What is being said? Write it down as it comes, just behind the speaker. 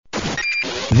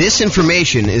This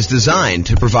information is designed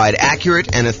to provide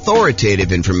accurate and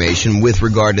authoritative information with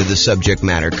regard to the subject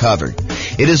matter covered.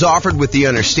 It is offered with the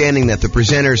understanding that the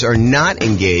presenters are not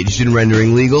engaged in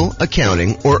rendering legal,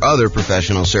 accounting, or other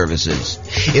professional services.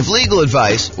 If legal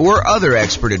advice or other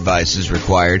expert advice is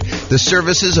required, the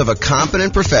services of a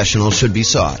competent professional should be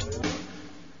sought.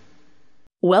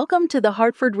 Welcome to the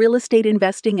Hartford Real Estate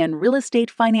Investing and Real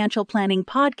Estate Financial Planning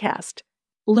Podcast.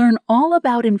 Learn all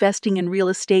about investing in real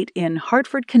estate in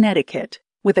Hartford, Connecticut,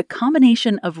 with a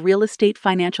combination of real estate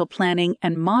financial planning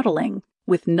and modeling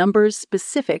with numbers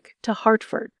specific to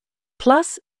Hartford.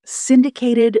 Plus,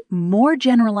 syndicated, more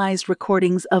generalized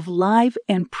recordings of live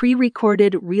and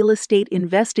pre-recorded real estate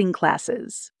investing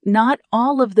classes, not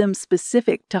all of them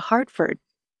specific to Hartford.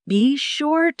 Be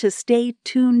sure to stay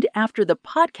tuned after the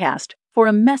podcast for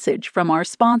a message from our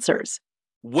sponsors.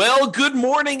 Well, good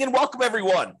morning and welcome,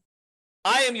 everyone.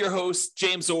 I am your host,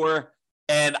 James Orr,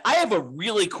 and I have a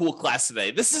really cool class today.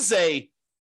 This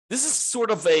is sort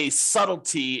of a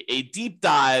subtlety, a deep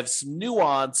dive, some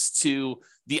nuance to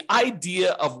the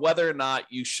idea of whether or not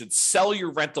you should sell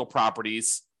your rental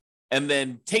properties and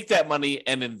then take that money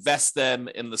and invest them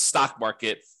in the stock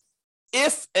market,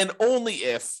 if and only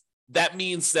if that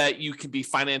means that you can be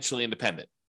financially independent.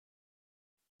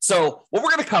 So what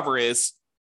we're going to cover is,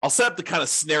 I'll set up the kind of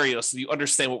scenario so you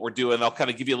understand what we're doing. I'll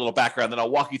kind of give you a little background, then I'll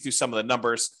walk you through some of the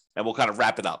numbers and we'll kind of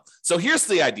wrap it up. So here's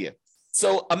the idea.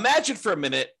 So imagine for a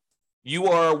minute, you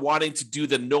are wanting to do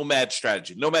the nomad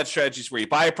strategy. Nomad strategy is where you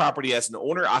buy a property as an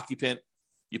owner occupant.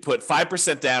 You put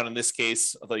 5% down in this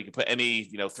case, although you can put any,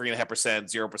 3.5%,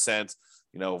 0%,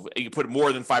 you can put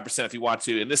more than 5% if you want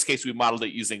to. In this case, we modeled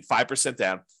it using 5%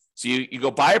 down. So you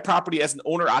go buy a property as an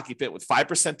owner occupant with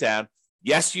 5% down.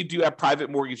 Yes, you do have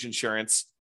private mortgage insurance,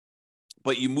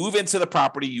 but you move into the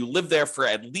property, you live there for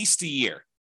at least a year.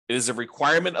 It is a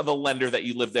requirement of the lender that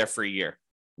you live there for a year.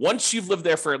 Once you've lived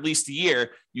there for at least a year,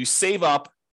 you save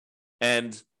up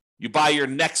and you buy your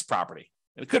next property.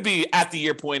 And it could be at the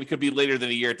year point, it could be later than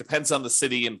a year. It depends on the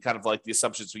city and kind of like the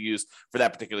assumptions we use for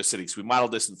that particular city. So we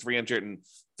modeled this in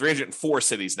 304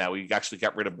 cities now. We actually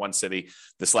got rid of one city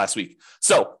this last week.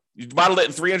 So you modeled it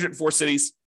in 304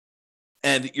 cities.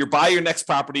 And you buy your next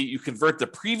property, you convert the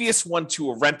previous one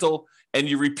to a rental, and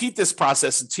you repeat this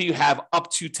process until you have up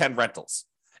to 10 rentals.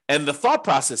 And the thought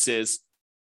process is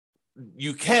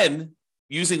you can,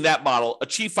 using that model,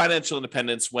 achieve financial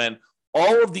independence when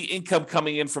all of the income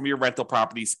coming in from your rental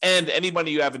properties and any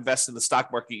money you have invested in the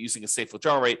stock market using a safe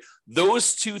withdrawal rate,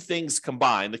 those two things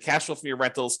combined, the cash flow from your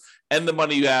rentals and the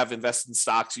money you have invested in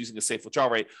stocks using a safe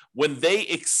withdrawal rate, when they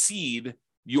exceed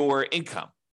your income,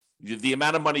 the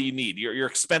amount of money you need, your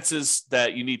expenses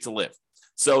that you need to live.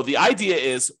 So the idea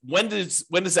is, when does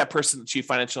that person achieve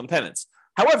financial independence?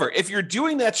 However, if you're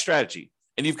doing that strategy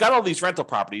and you've got all these rental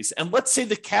properties, and let's say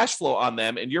the cash flow on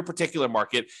them in your particular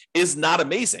market is not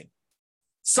amazing,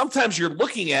 sometimes you're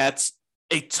looking at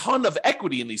a ton of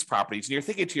equity in these properties and you're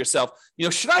thinking to yourself,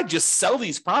 should I just sell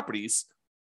these properties,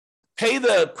 pay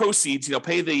the proceeds,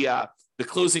 pay the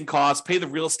closing costs, pay the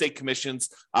real estate commissions,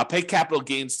 pay capital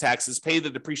gains taxes, pay the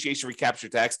depreciation recapture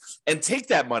tax, and take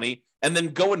that money and then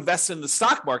go invest in the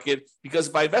stock market? Because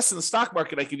if I invest in the stock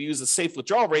market, I can use a safe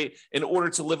withdrawal rate in order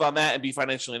to live on that and be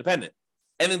financially independent.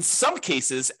 And in some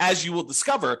cases, as you will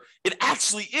discover, it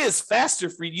actually is faster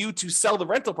for you to sell the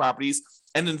rental properties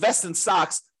and invest in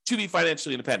stocks to be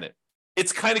financially independent.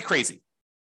 It's kind of crazy.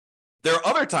 There are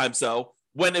other times, though,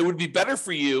 when it would be better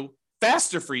for you,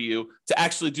 faster for you to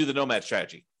actually do the nomad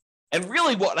strategy. And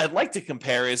really what I'd like to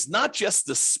compare is not just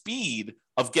the speed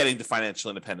of getting to financial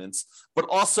independence, but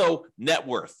also net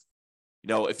worth.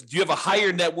 If you have a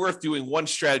higher net worth doing one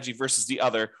strategy versus the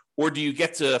other, or do you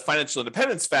get to financial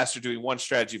independence faster doing one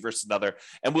strategy versus another?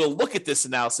 And we'll look at this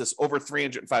analysis over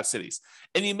 305 cities.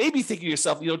 And you may be thinking to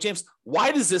yourself, James,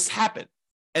 why does this happen?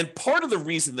 And part of the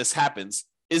reason this happens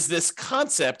is this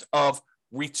concept of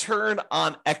return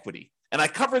on equity. And I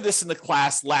covered this in the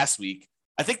class last week.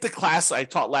 I think the class I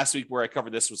taught last week where I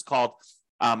covered this was called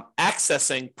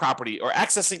Accessing Property or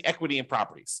Accessing Equity in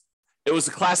Properties. It was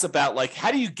a class about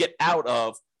how do you get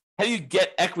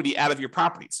equity out of your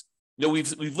properties?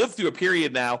 We've lived through a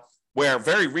period now where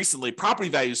very recently property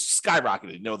values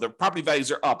skyrocketed. The property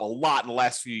values are up a lot in the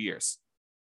last few years.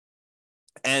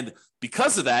 And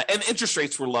because of that, and interest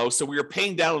rates were low, so we were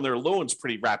paying down on their loans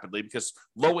pretty rapidly because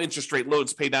low interest rate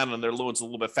loans pay down on their loans a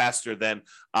little bit faster than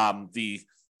the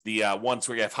ones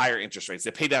where you have higher interest rates.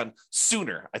 They pay down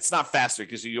sooner. It's not faster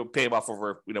because you pay them off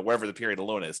over wherever the period of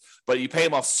loan is, but you pay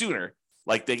them off sooner.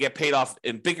 Like they get paid off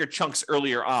in bigger chunks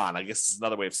earlier on. I guess is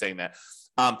another way of saying that.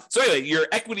 So anyway, your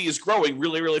equity is growing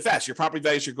really, really fast. Your property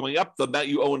values are going up. The amount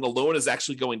you owe in the loan is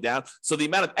actually going down. So the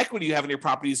amount of equity you have in your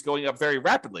property is going up very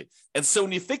rapidly. And so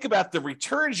when you think about the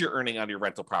returns you're earning on your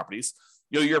rental properties,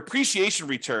 your appreciation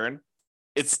return,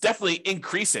 it's definitely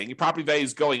increasing. Your property value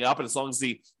is going up. And as long as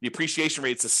the appreciation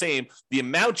rate is the same, the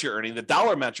amount you're earning, the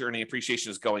dollar amount you're earning appreciation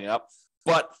is going up.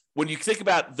 But when you think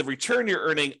about the return you're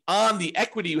earning on the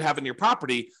equity you have in your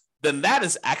property, then that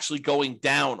is actually going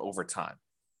down over time.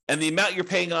 And the amount you're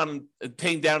paying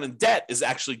down in debt is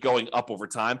actually going up over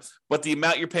time. But the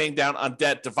amount you're paying down on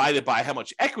debt divided by how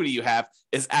much equity you have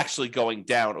is actually going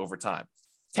down over time.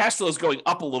 Cash flow is going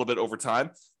up a little bit over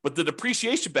time, but the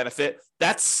depreciation benefit,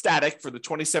 that's static for the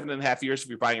 27 and a half years if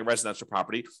you're buying a residential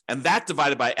property. And that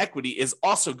divided by equity is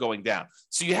also going down.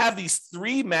 So you have these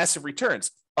three massive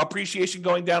returns: appreciation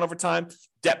going down over time,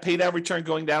 debt pay down return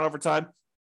going down over time,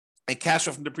 and cash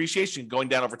flow from depreciation going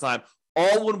down over time,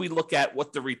 all when we look at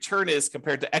what the return is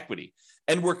compared to equity.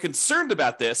 And we're concerned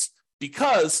about this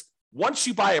because once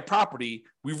you buy a property,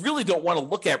 we really don't want to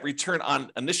look at return on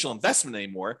initial investment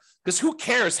anymore, because who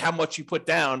cares how much you put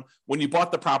down when you bought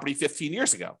the property 15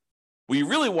 years ago? What you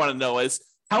really want to know is,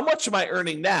 how much am I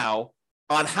earning now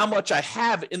on how much I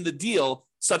have in the deal,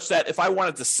 such that if I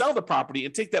wanted to sell the property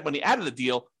and take that money out of the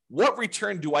deal, what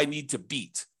return do I need to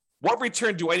beat? What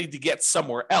return do I need to get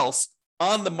somewhere else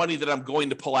on the money that I'm going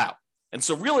to pull out? And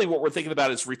so really what we're thinking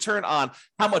about is return on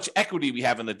how much equity we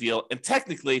have in the deal. And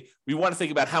technically, we want to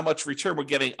think about how much return we're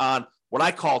getting on what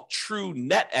I call true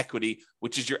net equity,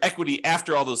 which is your equity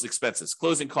after all those expenses: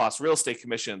 closing costs, real estate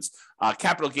commissions,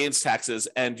 capital gains taxes,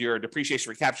 and your depreciation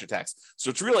recapture tax. So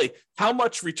it's really how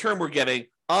much return we're getting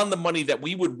on the money that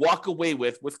we would walk away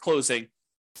with closing,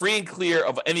 free and clear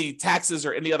of any taxes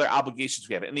or any other obligations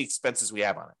we have, any expenses we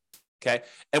have on it. Okay.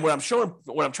 And what I'm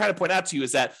trying to point out to you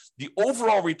is that the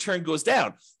overall return goes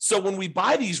down. So when we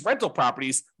buy these rental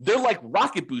properties, they're like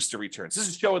rocket booster returns. This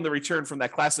is showing the return from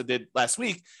that class I did last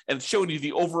week, and it's showing you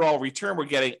the overall return we're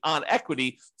getting on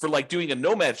equity for like doing a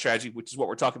nomad strategy, which is what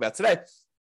we're talking about today.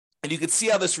 And you can see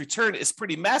how this return is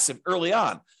pretty massive early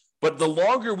on. But the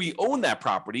longer we own that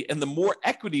property and the more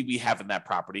equity we have in that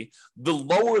property, the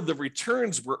lower the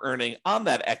returns we're earning on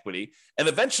that equity. And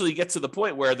eventually get to the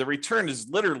point where the return is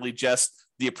literally just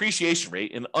the appreciation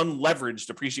rate, an unleveraged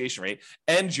appreciation rate,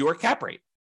 and your cap rate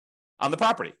on the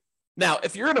property. Now,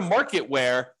 if you're in a market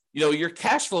where your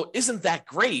cash flow isn't that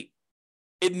great,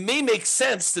 it may make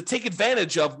sense to take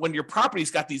advantage of when your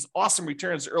property's got these awesome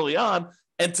returns early on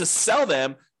and to sell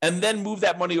them and then move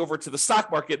that money over to the stock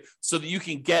market so that you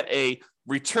can get a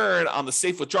return on the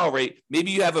safe withdrawal rate. Maybe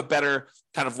you have a better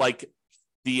kind of like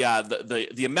the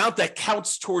amount that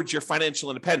counts towards your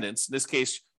financial independence. In this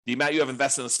case, the amount you have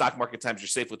invested in the stock market times your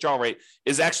safe withdrawal rate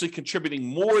is actually contributing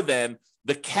more than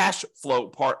the cash flow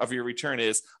part of your return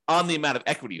is on the amount of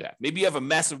equity you have. Maybe you have a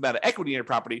massive amount of equity in your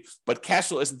property, but cash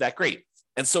flow isn't that great.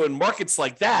 And so in markets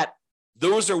like that,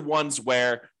 those are ones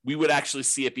where we would actually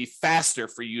see it be faster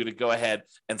for you to go ahead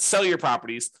and sell your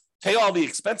properties, pay all the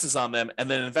expenses on them, and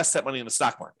then invest that money in the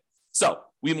stock market. So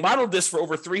we modeled this for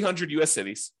over 300 U.S.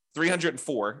 cities.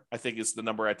 304, I think, is the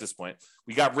number at this point.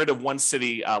 We got rid of one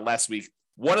city last week.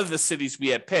 One of the cities we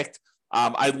had picked,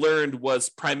 I learned, was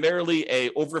primarily a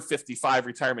over 55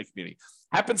 retirement community.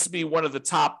 Happens to be one of the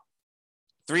top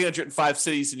 305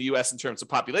 cities in the U.S. in terms of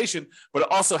population, but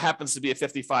it also happens to be a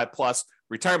 55 plus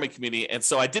retirement community. And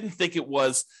so I didn't think it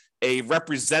was a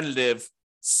representative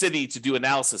city to do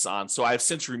analysis on. So I've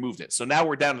since removed it. So now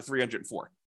we're down to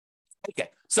 304. Okay.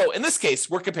 So in this case,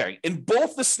 we're comparing in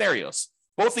both the scenarios,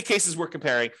 both the cases we're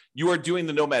comparing, you are doing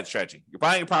the nomad strategy. You're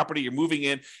buying a property, you're moving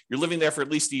in, you're living there for at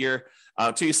least a year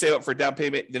until you save up for a down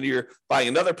payment. Then you're buying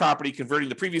another property, converting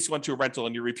the previous one to a rental,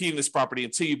 and you're repeating this property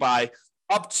until you buy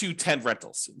up to 10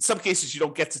 rentals. In some cases, you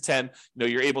don't get to 10.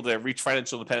 You're able to reach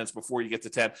financial independence before you get to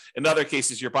 10. In other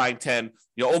cases, you're buying 10,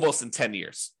 almost in 10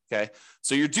 years. Okay.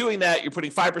 So you're doing that. You're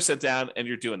putting 5% down and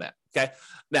you're doing that. Okay.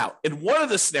 Now, in one of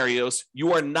the scenarios,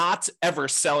 you are not ever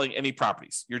selling any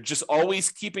properties. You're just always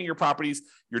keeping your properties.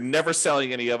 You're never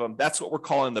selling any of them. That's what we're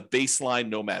calling the baseline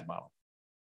nomad model.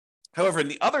 However, in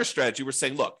the other strategy, we're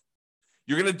saying, look,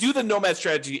 you're going to do the nomad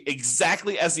strategy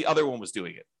exactly as the other one was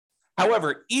doing it.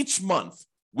 However, each month,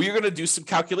 we're going to do some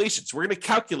calculations. We're going to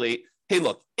calculate, hey,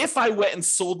 look, if I went and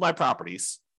sold my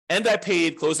properties and I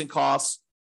paid closing costs,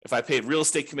 if I paid real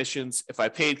estate commissions, if I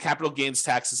paid capital gains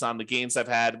taxes on the gains I've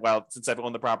had since I've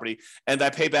owned the property, and I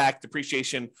pay back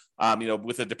depreciation,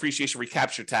 with a depreciation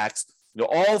recapture tax,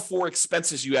 all 4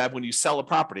 expenses you have when you sell a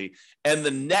property, and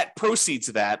the net proceeds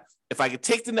of that if I could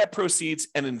take the net proceeds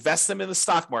and invest them in the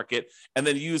stock market and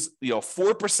then use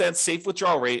 4% safe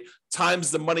withdrawal rate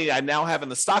times the money I now have in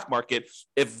the stock market,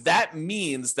 if that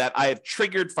means that I have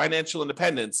triggered financial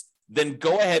independence, then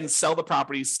go ahead and sell the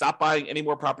properties, stop buying any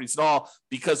more properties at all,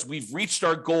 because we've reached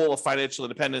our goal of financial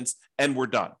independence and we're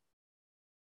done.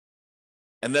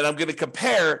 And then I'm going to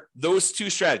compare those two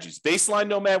strategies, baseline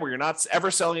Nomad, where you're not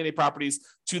ever selling any properties,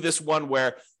 to this one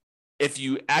where if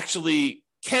you actually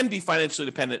can be financially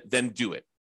independent, then do it.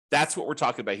 That's what we're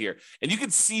talking about here. And you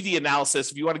can see the analysis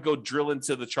if you want to go drill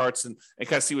into the charts and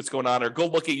kind of see what's going on, or go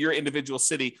look at your individual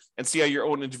city and see how your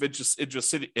own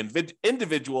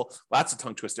individual lots of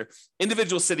tongue twister,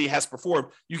 individual city has performed.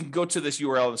 You can go to this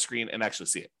URL on the screen and actually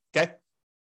see it. Okay.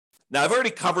 Now, I've already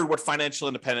covered what financial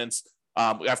independence.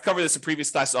 I've covered this in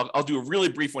previous classes. I'll do a really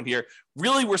brief one here.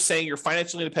 Really, we're saying you're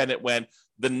financially independent when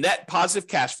the net positive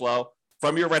cash flow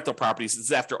from your rental properties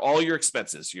is after all your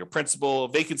expenses, your principal,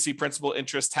 vacancy, principal,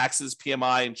 interest, taxes,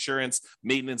 PMI, insurance,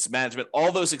 maintenance, management,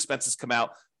 all those expenses come out.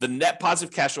 The net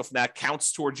positive cash flow from that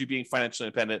counts towards you being financially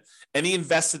independent. Any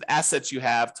invested assets you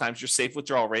have times your safe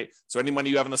withdrawal rate. So any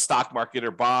money you have in the stock market or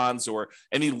bonds, or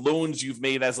any loans you've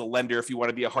made as a lender, if you want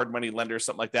to be a hard money lender or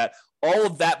something like that, all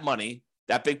of that money,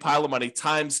 that big pile of money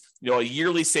times a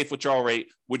yearly safe withdrawal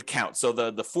rate would count. So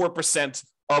the 4%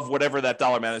 of whatever that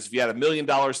dollar amount is, if you had $1 million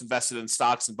invested in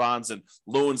stocks and bonds and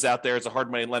loans out there as a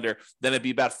hard money lender, then it'd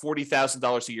be about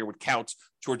 $40,000 a year would count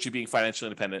towards you being financially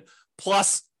independent,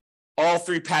 plus all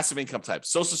three passive income types: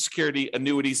 Social Security,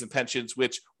 annuities, and pensions,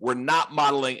 which we're not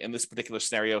modeling in this particular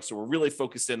scenario. So we're really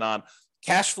focused in on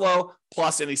cash flow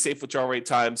plus any safe withdrawal rate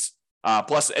times,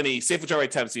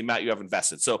 the amount you have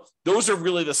invested. So those are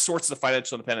really the sorts of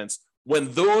financial independence.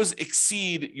 When those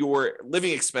exceed your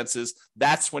living expenses,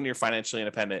 that's when you're financially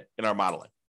independent in our modeling.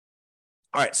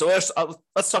 All right, so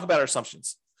let's talk about our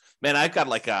assumptions. Man, I've got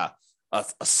like a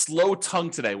slow tongue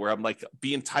today where I'm like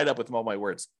being tied up with all my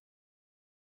words.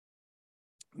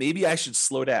 Maybe I should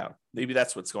slow down. Maybe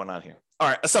that's what's going on here. All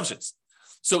right, assumptions.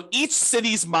 So each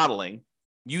city's modeling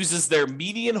uses their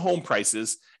median home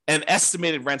prices and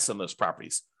estimated rents on those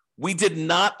properties. We did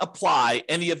not apply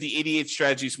any of the 88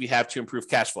 strategies we have to improve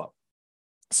cash flow.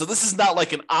 So this is not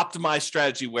like an optimized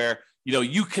strategy where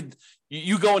you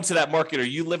go into that market, or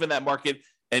you live in that market,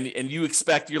 and you're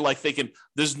like thinking,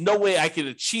 there's no way I can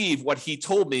achieve what he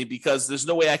told me because there's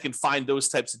no way I can find those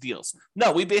types of deals.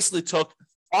 No, we basically took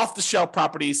off-the-shelf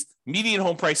properties, median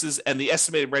home prices, and the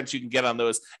estimated rents you can get on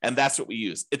those, and that's what we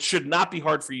use. It should not be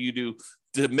hard for you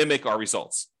to mimic our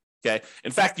results. Okay.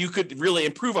 In fact, you could really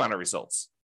improve on our results.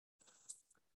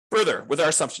 Further, with our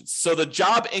assumptions. So the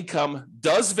job income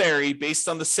does vary based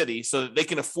on the city so that they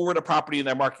can afford a property in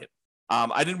their market.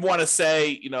 I didn't want to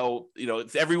say,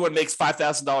 if everyone makes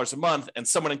 $5,000 a month and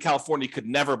someone in California could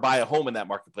never buy a home in that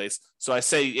marketplace. So I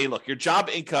say, hey, look, your job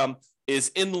income is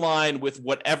in line with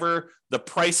whatever the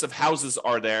price of houses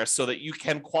are there so that you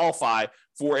can qualify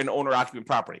for an owner-occupant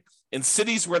property. In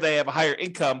cities where they have a higher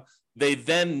income, they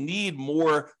then need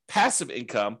more passive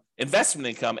income, investment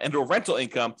income, and or rental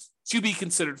income to be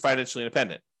considered financially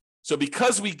independent. So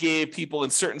because we gave people in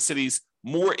certain cities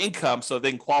more income so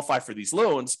they can qualify for these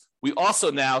loans, we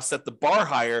also now set the bar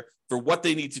higher for what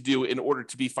they need to do in order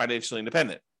to be financially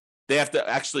independent. They have to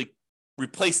actually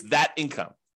replace that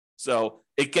income. So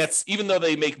it gets, even though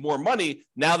they make more money,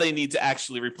 now they need to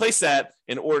actually replace that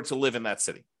in order to live in that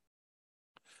city.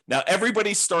 Now,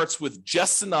 everybody starts with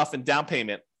just enough in down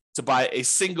payment to buy a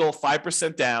single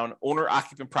 5% down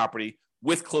owner-occupant property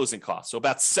with closing costs. So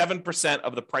about 7%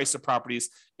 of the price of properties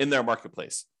in their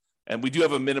marketplace. And we do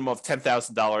have a minimum of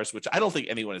 $10,000, which I don't think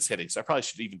anyone is hitting. So I probably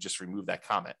should even just remove that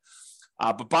comment.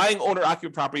 But buying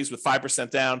owner-occupant properties with 5%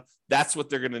 down, that's what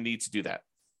they're going to need to do that.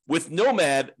 With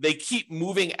Nomad, they keep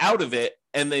moving out of it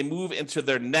and they move into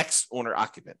their next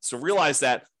owner-occupant. So realize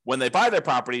that when they buy their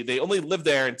property, they only live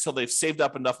there until they've saved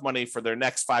up enough money for their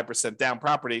next 5% down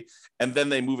property, and then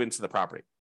they move into the property.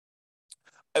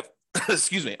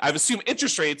 Excuse me. I've assumed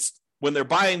interest rates when they're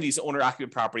buying these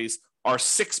owner-occupant properties are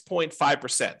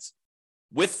 6.5%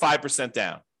 with 5%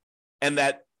 down. And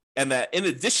that in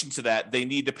addition to that, they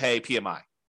need to pay PMI,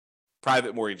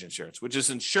 private mortgage insurance, which is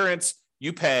insurance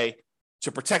you pay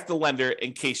to protect the lender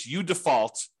in case you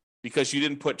default because you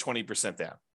didn't put 20%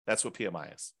 down. That's what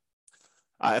PMI is.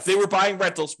 If they were buying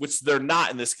rentals, which they're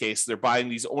not in this case, they're buying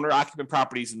these owner-occupant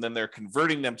properties and then they're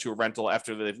converting them to a rental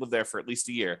after they've lived there for at least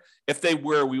a year. If they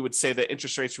were, we would say that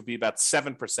interest rates would be about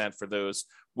 7% for those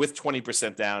with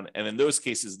 20% down. And in those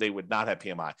cases, they would not have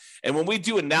PMI. And when we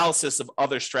do analysis of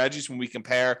other strategies, when we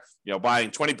compare,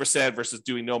 buying 20% versus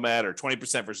doing Nomad, or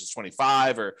 20% versus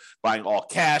 25, or buying all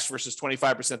cash versus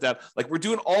 25% down, like we're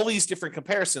doing all these different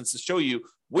comparisons to show you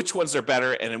which ones are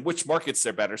better and in which markets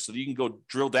they're better, so that you can go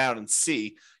drill down and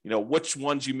see, which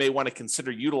ones you may want to consider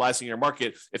utilizing in your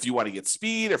market if you want to get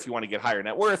speed or if you want to get higher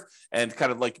net worth, and kind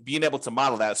of like being able to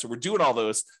model that. So we're doing all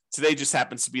those. Today just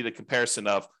happens to be the comparison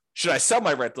of, should I sell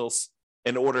my rentals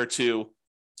in order to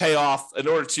invest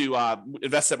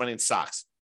that money in stocks?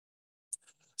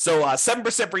 So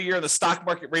 7% per year in the stock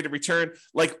market rate of return,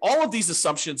 like all of these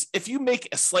assumptions, if you make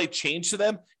a slight change to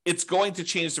them, it's going to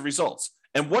change the results.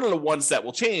 And one of the ones that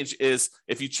will change is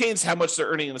if you change how much they're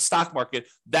earning in the stock market,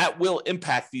 that will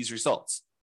impact these results.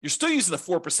 You're still using the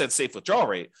 4% safe withdrawal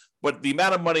rate, but the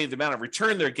amount of money, the amount of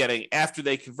return they're getting after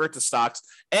they convert to stocks,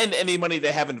 and any money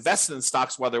they have invested in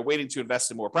stocks while they're waiting to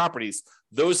invest in more properties,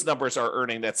 those numbers are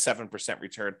earning that 7%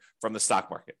 return from the stock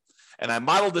market. And I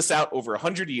modeled this out over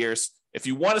 100 years. If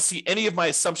you want to see any of my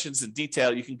assumptions in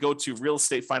detail, you can go to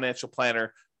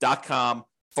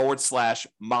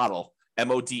realestatefinancialplanner.com/model,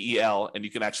 MODEL, and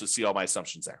you can actually see all my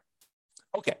assumptions there.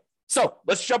 Okay, so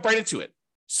let's jump right into it.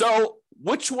 So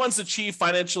which ones achieve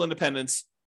financial independence?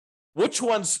 Which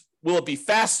ones will it be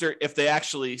faster if they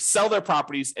actually sell their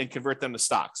properties and convert them to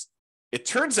stocks? It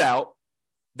turns out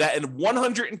that in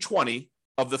 120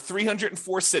 of the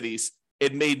 304 cities,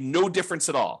 it made no difference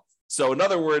at all. So in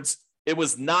other words, it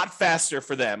was not faster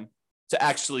for them to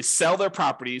actually sell their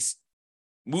properties,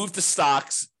 move to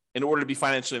stocks in order to be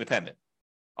financially independent.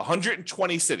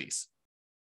 120 cities,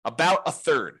 about a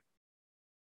third.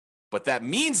 But that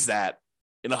means that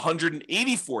in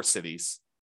 184 cities,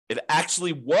 it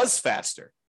actually was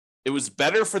faster. It was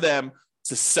better for them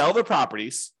to sell their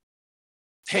properties,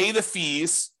 pay the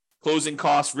fees, closing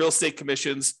costs, real estate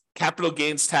commissions, capital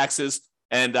gains taxes,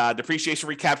 and depreciation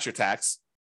recapture tax.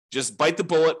 Just bite the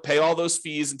bullet, pay all those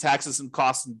fees and taxes and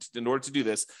costs in order to do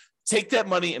this. Take that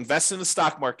money, invest in the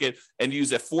stock market, and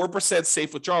use a 4%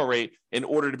 safe withdrawal rate in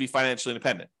order to be financially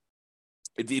independent.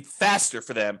 It'd be faster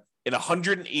for them in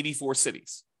 184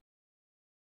 cities.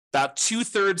 About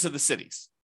 2/3 of the cities.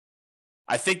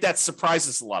 I think that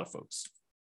surprises a lot of folks.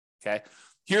 Okay.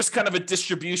 Here's kind of a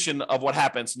distribution of what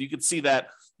happens. And you can see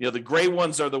that, the gray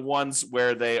ones are the ones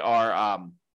where they are,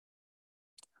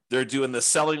 they're doing the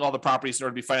selling all the properties in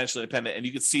order to be financially independent. And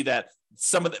you can see that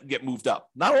some of them get moved up.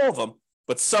 Not all of them,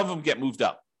 but some of them get moved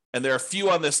up. And there are a few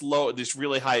on this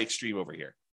really high extreme over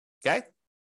here. Okay.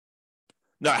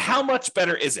 Now, how much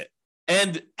better is it?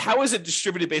 And how is it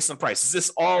distributed based on price? Is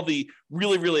this all the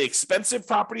really, really expensive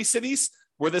property cities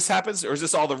where this happens? Or is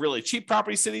this all the really cheap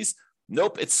property cities?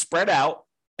 Nope, it's spread out.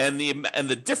 And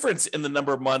the difference in the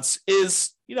number of months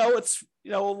is, it's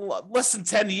less than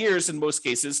 10 years in most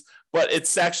cases, but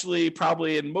it's actually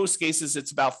probably in most cases,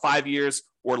 it's about 5 years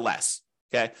or less.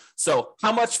 Okay. So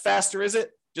how much faster is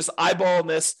it? Just eyeballing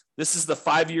this. This is the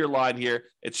 5-year line here.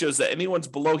 It shows that anyone's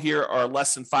below here are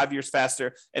less than 5 years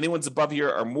faster. Anyone's above here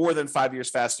are more than 5 years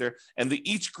faster. And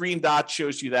each green dot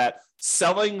shows you that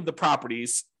selling the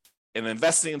properties and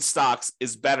investing in stocks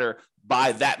is better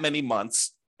by that many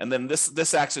months. And then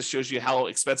this axis shows you how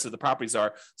expensive the properties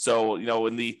are. So,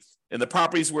 in the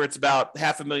properties where it's about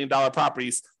 $500,000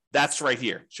 properties, that's right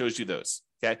here, shows you those.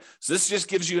 Okay. So this just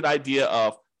gives you an idea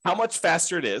of how much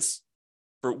faster it is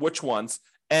for which ones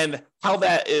and how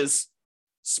that is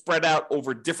spread out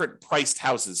over different priced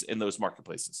houses in those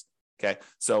marketplaces. Okay.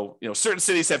 So, certain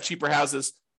cities have cheaper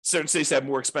houses, certain cities have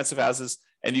more expensive houses,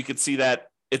 and you can see that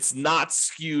it's not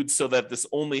skewed so that this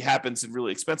only happens in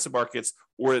really expensive markets,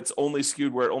 or it's only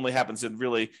skewed where it only happens in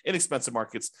really inexpensive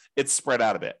markets. It's spread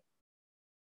out a bit.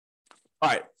 All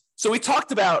right. So we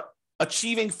talked about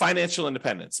achieving financial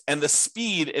independence and the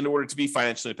speed in order to be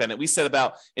financially independent. We said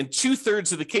about in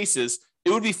 2/3 of the cases,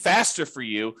 it would be faster for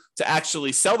you to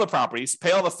actually sell the properties,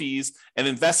 pay all the fees, and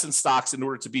invest in stocks in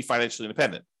order to be financially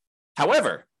independent.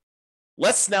 However,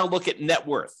 let's now look at net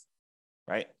worth,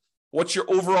 right? What's your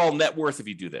overall net worth if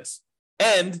you do this?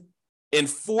 And in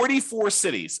 44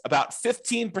 cities, about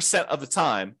 15% of the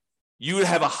time, you would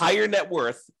have a higher net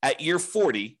worth at year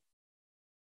 40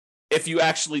 if you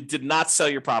actually did not sell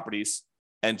your properties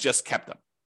and just kept them.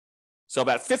 So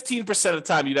about 15% of the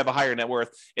time, you'd have a higher net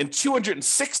worth. In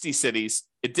 260 cities,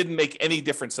 it didn't make any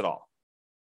difference at all.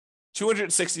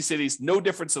 260 cities, no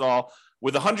difference at all.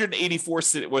 With 184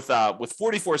 with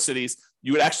 44 cities,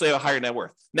 you would actually have a higher net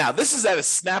worth. Now, this is at a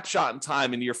snapshot in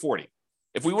time in year 40.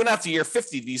 If we went out to year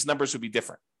 50, these numbers would be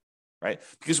different, right?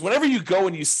 Because whenever you go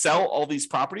and you sell all these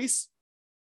properties,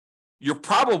 you're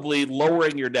probably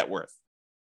lowering your net worth.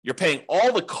 You're paying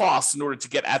all the costs in order to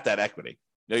get at that equity.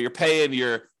 You're paying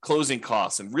your closing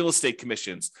costs and real estate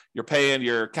commissions. You're paying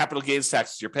your capital gains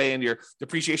taxes. You're paying your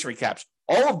depreciation recapture.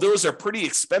 All of those are pretty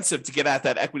expensive to get at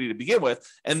that equity to begin with.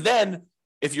 And then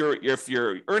if you're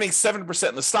earning 7%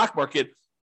 in the stock market,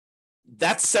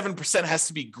 that 7% has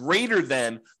to be greater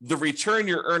than the return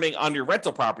you're earning on your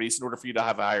rental properties in order for you to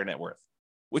have a higher net worth,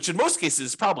 which in most cases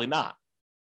is probably not.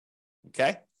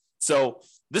 Okay. So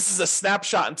this is a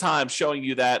snapshot in time showing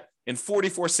you that in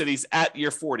 44 cities at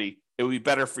year 40, it would be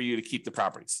better for you to keep the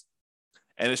properties.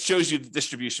 And it shows you the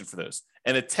distribution for those.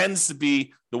 And it tends to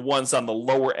be the ones on the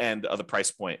lower end of the price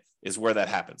point is where that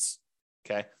happens.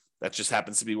 Okay. That just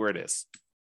happens to be where it is.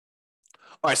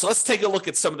 All right. So let's take a look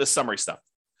at some of the summary stuff.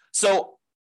 So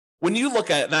when you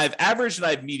look at it, and I have average and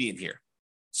I have median here.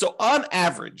 So on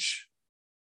average,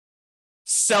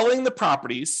 selling the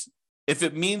properties, if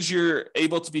it means you're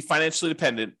able to be financially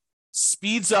independent,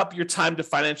 speeds up your time to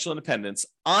financial independence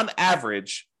on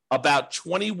average about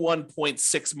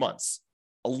 21.6 months,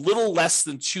 a little less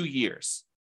than 2 years.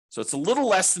 So it's a little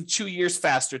less than 2 years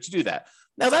faster to do that.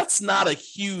 Now, that's not a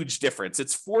huge difference.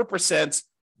 It's 4%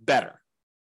 better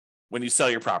when you sell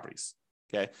your properties,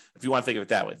 okay? If you want to think of it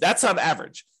that way. That's on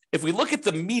average. If we look at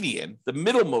the median, the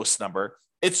middlemost number,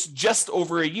 it's just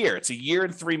over a year. It's a year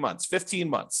and 3 months, 15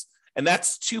 months. And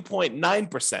that's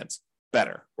 2.9%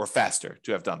 better or faster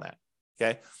to have done that,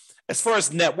 okay? As far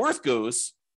as net worth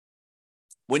goes,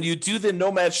 when you do the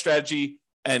nomad strategy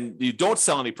and you don't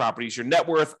sell any properties, your net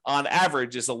worth on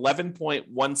average is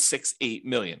 $11.168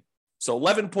 million. So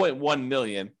 $11.1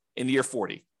 million in year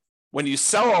 40. When you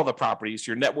sell all the properties,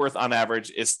 your net worth on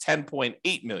average is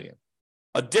 $10.8 million,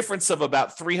 a difference of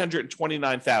about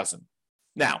 $329,000.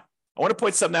 Now, I want to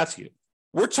point something out to you.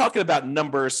 We're talking about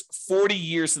numbers 40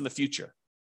 years in the future.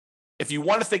 If you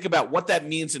want to think about what that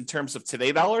means in terms of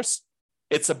today dollars,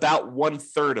 it's about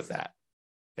 1/3 of that.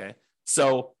 Okay.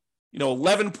 So,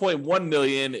 11.1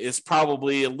 million is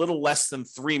probably a little less than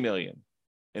 3 million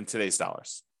in today's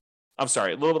dollars. I'm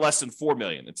sorry, a little bit less than 4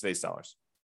 million in today's dollars.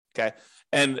 Okay.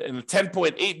 And the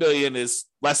 10.8 million is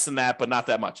less than that, but not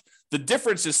that much. The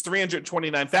difference is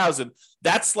 329,000.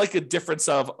 That's like a difference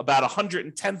of about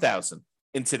 110,000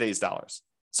 in today's dollars.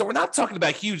 So we're not talking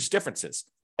about huge differences.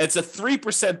 It's a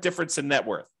 3% difference in net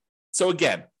worth. So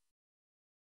again,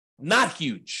 not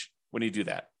huge when you do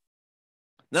that.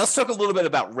 Now let's talk a little bit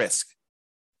about risk.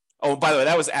 Oh, by the way,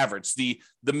 that was average. The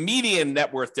median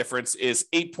net worth difference is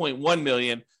 8.1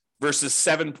 million versus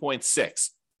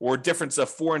 7.6, or a difference of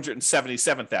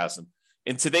 477,000.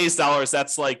 In today's dollars,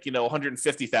 that's like,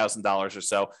 $150,000 or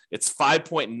so. It's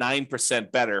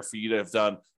 5.9% better for you to have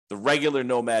done the regular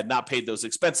nomad, not paid those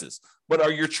expenses.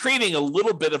 But you're trading a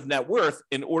little bit of net worth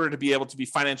in order to be able to be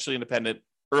financially independent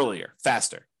earlier,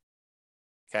 faster.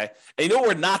 Okay. And what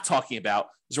we're not talking about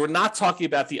is we're not talking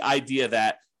about the idea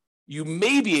that you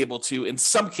may be able to, in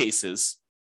some cases,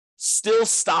 still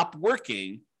stop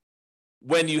working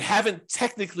when you haven't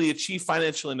technically achieved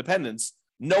financial independence,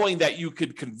 knowing that you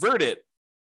could convert it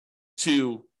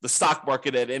to the stock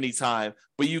market at any time,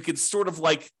 but you could sort of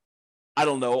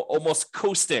almost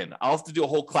coast in. I'll have to do a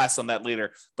whole class on that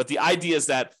later. But the idea is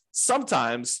that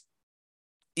sometimes,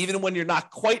 even when you're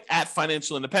not quite at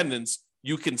financial independence,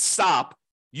 you can stop,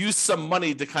 use some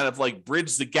money to kind of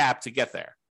bridge the gap to get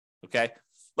there. Okay.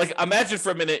 Imagine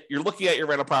for a minute, you're looking at your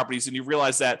rental properties and you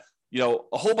realize that,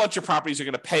 a whole bunch of properties are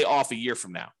going to pay off a year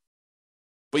from now,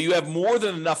 but you have more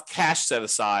than enough cash set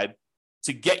aside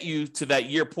to get you to that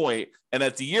year point. And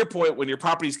at the year point, when your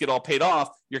properties get all paid off,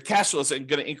 your cash flows are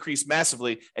going to increase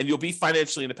massively and you'll be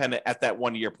financially independent at that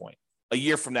 1 year point, a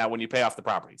year from now when you pay off the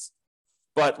properties.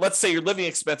 But let's say your living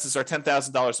expenses are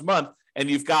 $10,000 a month and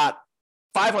you've got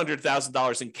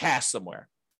 $500,000 in cash somewhere.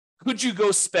 Could you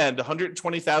go spend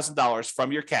 $120,000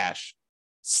 from your cash,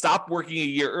 stop working a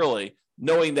year early,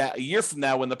 knowing that a year from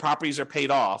now when the properties are paid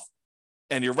off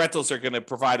and your rentals are going to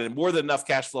provide more than enough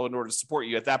cash flow in order to support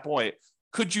you at that point,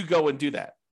 could you go and do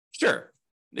that? Sure.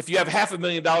 If you have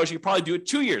 $500,000, you could probably do it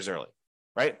 2 years early,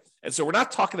 right? And so we're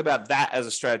not talking about that as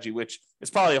a strategy, which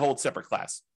is probably a whole separate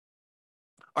class.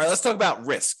 All right, let's talk about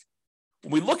risk.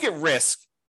 When we look at risk,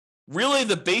 really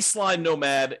the baseline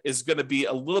nomad is going to be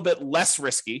a little bit less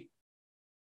risky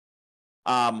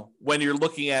when you're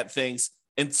looking at things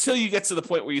until you get to the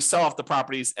point where you sell off the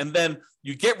properties and then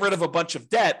you get rid of a bunch of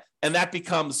debt, and that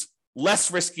becomes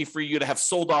less risky for you to have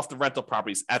sold off the rental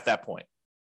properties at that point.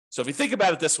 So if you think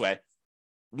about it this way,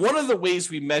 one of the ways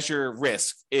we measure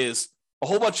risk is a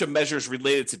whole bunch of measures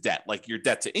related to debt, like your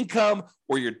debt to income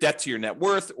or your debt to your net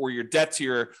worth or your debt to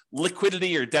your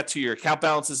liquidity or debt to your account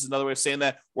balances is another way of saying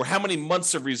that, or how many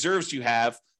months of reserves you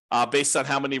have based on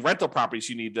how many rental properties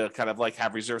you need to kind of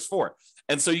have reserves for.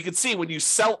 And so you can see when you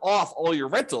sell off all your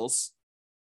rentals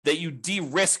that you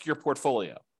de-risk your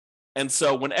portfolio. And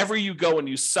so whenever you go and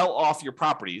you sell off your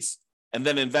properties, and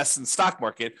then invest in the stock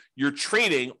market, you're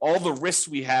trading all the risks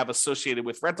we have associated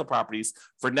with rental properties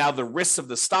for now the risks of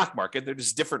the stock market. They're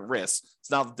just different risks. It's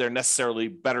not that they're necessarily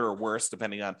better or worse,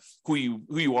 depending on who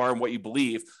you are and what you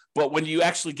believe. But when you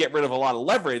actually get rid of a lot of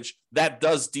leverage, that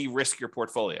does de-risk your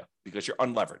portfolio because you're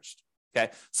unleveraged.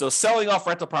 Okay. So selling off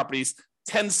rental properties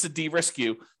tends to de-risk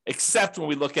you, except when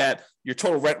we look at your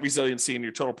total rent resiliency and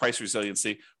your total price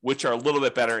resiliency, which are a little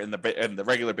bit better in the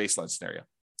regular baseline scenario.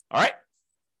 All right.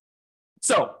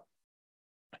 So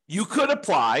you could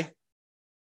apply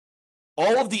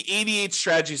all of the 88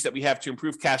 strategies that we have to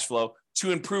improve cash flow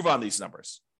to improve on these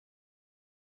numbers.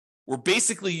 We're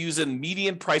basically using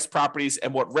median price properties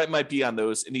and what rent might be on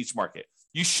those in each market.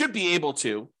 You should be able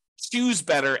to choose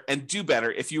better and do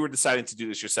better if you were deciding to do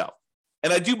this yourself.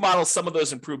 And I do model some of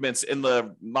those improvements in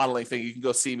the modeling thing. You can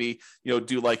go see me,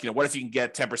 do like, what if you can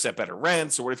get 10% better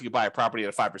rents, or what if you buy a property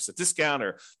at a 5% discount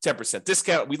or 10%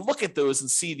 discount? We look at those and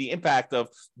see the impact of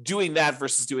doing that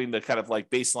versus doing the kind of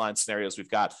like baseline scenarios we've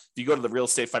got. If you go to the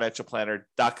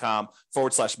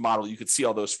realestatefinancialplanner.com/model, you can see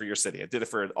all those for your city. I did it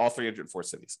for all 304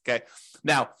 cities. Okay.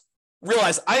 Now,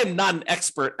 realize I am not an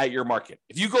expert at your market.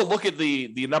 If you go look at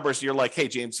the numbers, you're like, hey,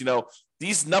 James,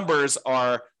 these numbers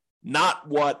are not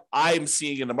what I'm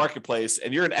seeing in the marketplace,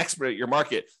 and you're an expert at your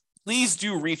market, please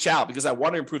do reach out because I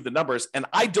want to improve the numbers. And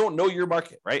I don't know your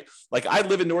market, right? Like I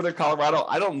live in Northern Colorado.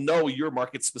 I don't know your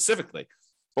market specifically,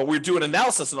 but we're doing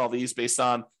analysis on all these based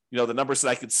on, the numbers that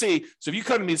I could see. So if you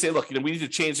come to me and say, look, we need to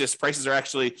change this. Prices are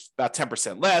actually about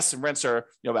 10% less and rents are,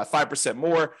 about 5%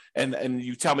 more. And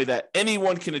you tell me that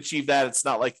anyone can achieve that. It's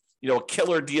not like, a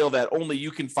killer deal that only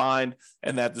you can find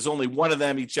and that there's only one of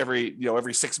them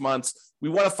every 6 months. We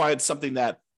want to find something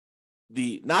that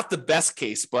not the best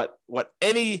case, but what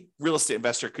any real estate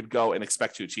investor could go and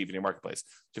expect to achieve in your marketplace.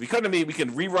 So if you come to me, we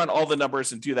can rerun all the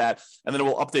numbers and do that. And then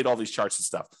we'll update all these charts and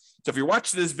stuff. So if you're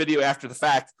watching this video after the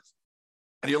fact,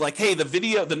 and you're like, hey,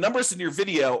 the numbers in your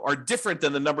video are different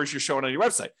than the numbers you're showing on your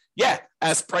website. Yeah,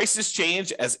 as prices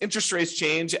change, as interest rates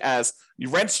change, as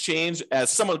your rents change, as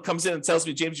someone comes in and tells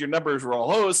me, James, your numbers were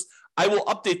all hosed, I will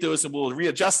update those and we'll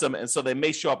readjust them. And so they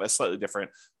may show up as slightly different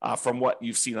from what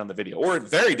you've seen on the video, or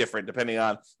very different depending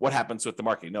on what happens with the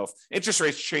market. If interest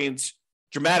rates change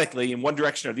dramatically in one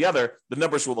direction or the other, the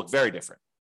numbers will look very different.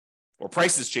 Or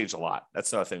prices change a lot.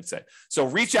 That's another thing to say. So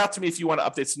reach out to me if you want to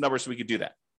update some numbers so we can do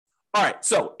that. All right.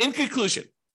 So in conclusion,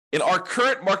 in our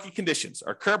current market conditions,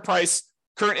 our current price,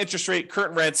 current interest rate,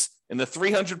 current rents in the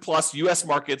 300 plus US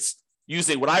markets,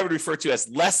 using what I would refer to as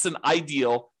less than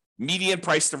ideal median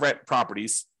price to rent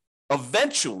properties,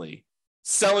 eventually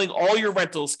selling all your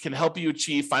rentals can help you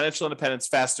achieve financial independence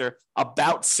faster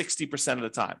about 60% of the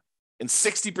time. In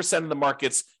 60% of the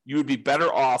markets, you would be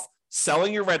better off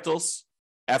selling your rentals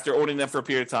after owning them for a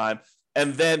period of time,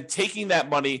 and then taking that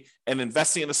money and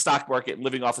investing in the stock market and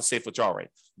living off a safe withdrawal rate.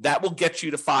 That will get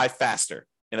you to 5 faster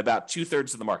in about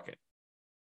 2/3 of the market,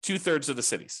 2/3 of the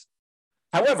cities.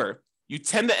 However, you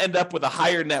tend to end up with a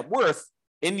higher net worth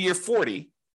in year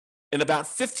 40 in about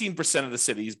 15% of the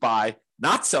cities by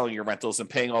not selling your rentals and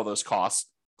paying all those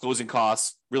costs, closing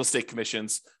costs, real estate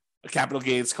commissions, capital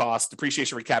gains costs,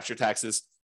 depreciation recapture taxes,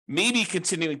 maybe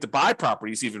continuing to buy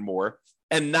properties even more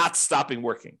and not stopping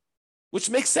working. Which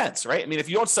makes sense, right? I mean, if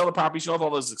you don't sell the properties, you don't have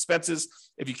all those expenses.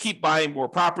 If you keep buying more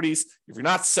properties, if you're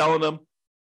not selling them,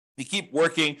 you keep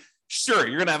working, sure,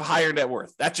 you're going to have higher net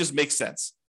worth. That just makes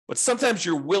sense. But sometimes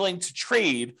you're willing to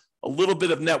trade a little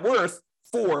bit of net worth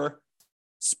for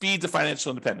speed to financial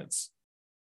independence.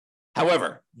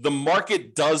 However, the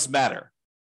market does matter.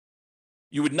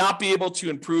 You would not be able to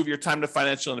improve your time to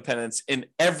financial independence in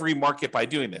every market by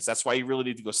doing this. That's why you really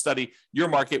need to go study your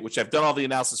market, which I've done all the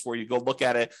analysis for you. Go look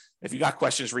at it. If you got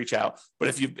questions, reach out.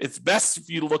 But it's best for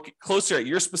you to look closer at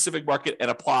your specific market and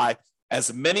apply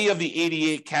as many of the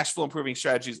 88 cash flow improving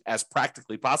strategies as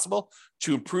practically possible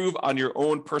to improve on your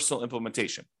own personal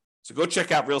implementation. So go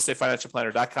check out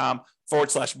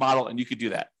realestatefinancialplanner.com/model, and you can do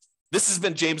that. This has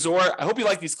been James Orr. I hope you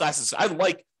like these classes. I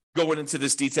like going into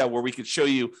this detail where we can show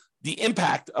you the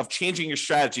impact of changing your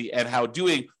strategy and how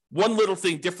doing one little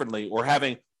thing differently or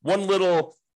having one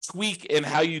little tweak in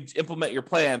how you implement your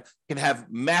plan can have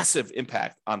massive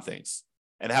impact on things,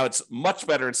 and how it's much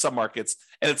better in some markets.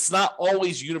 And it's not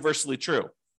always universally true,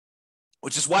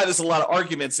 which is why there's a lot of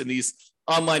arguments in these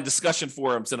online discussion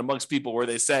forums and amongst people where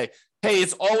they say, hey,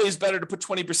 it's always better to put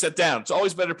 20% down. It's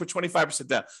always better to put 25%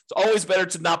 down. It's always better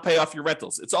to not pay off your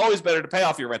rentals. It's always better to pay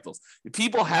off your rentals.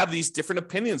 People have these different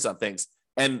opinions on things.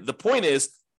 And the point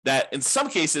is that in some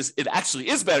cases, it actually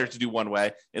is better to do one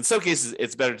way. In some cases,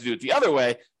 it's better to do it the other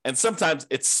way. And sometimes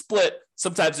it's split.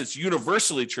 Sometimes it's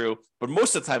universally true, but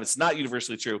most of the time it's not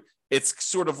universally true. It's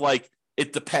sort of like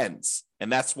It depends.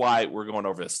 And that's why we're going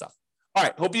over this stuff. All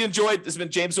right. Hope you enjoyed. This has been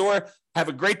James Orr. Have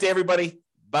a great day, everybody.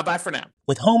 Bye-bye for now.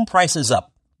 With home prices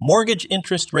up, mortgage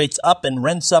interest rates up, and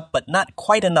rents up, but not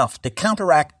quite enough to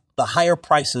counteract the higher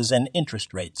prices and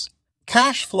interest rates,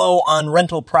 cash flow on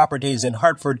rental properties in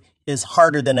Hartford is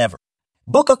harder than ever.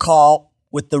 Book a call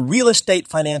with the Real Estate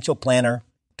Financial Planner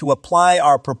to apply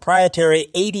our proprietary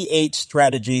 88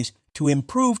 strategies to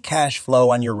improve cash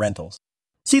flow on your rentals.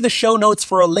 See the show notes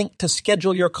for a link to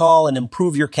schedule your call and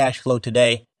improve your cash flow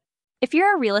today. If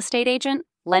you're a real estate agent,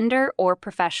 lender, or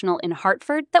professional in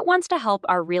Hartford that wants to help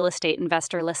our real estate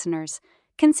investor listeners,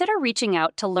 consider reaching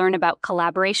out to learn about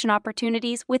collaboration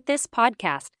opportunities with this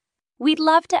podcast. We'd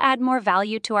love to add more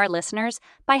value to our listeners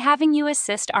by having you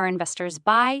assist our investors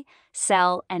buy,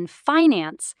 sell, and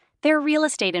finance their real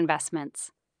estate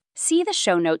investments. See the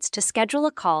show notes to schedule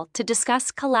a call to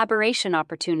discuss collaboration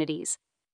opportunities.